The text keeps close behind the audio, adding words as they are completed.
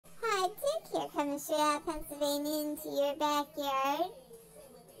coming straight out of Pennsylvania into your backyard?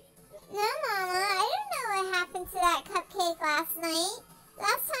 No, Mama, I don't know what happened to that cupcake last night.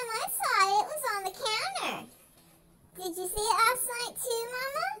 Last time I saw it, it was on the counter. Did you see it last night too,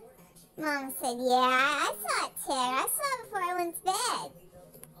 Mama? Mama said, yeah, I saw it too. I saw it before I went to bed.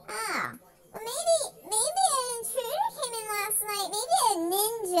 Oh, well maybe an intruder came in last night. Maybe a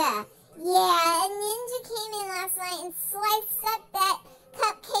ninja. Yeah, a ninja came in last night and sliced up that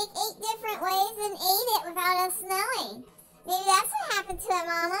cupcake 8 different ways and ate it without us knowing. Maybe that's what happened to it,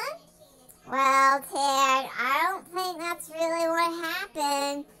 Mama. Well, Ted, I don't think that's really what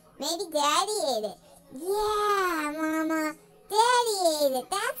happened. Maybe Daddy ate it. Yeah, Mama, Daddy ate it.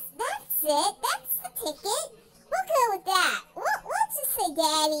 That's it. That's the ticket. We'll go with that. We'll just say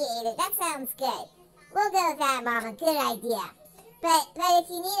Daddy ate it. That sounds good. We'll go with that, Mama. Good idea. But if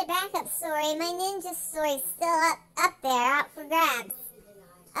you need a backup story, my ninja story's still up there, out for grabs.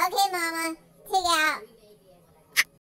 Okay, Mama.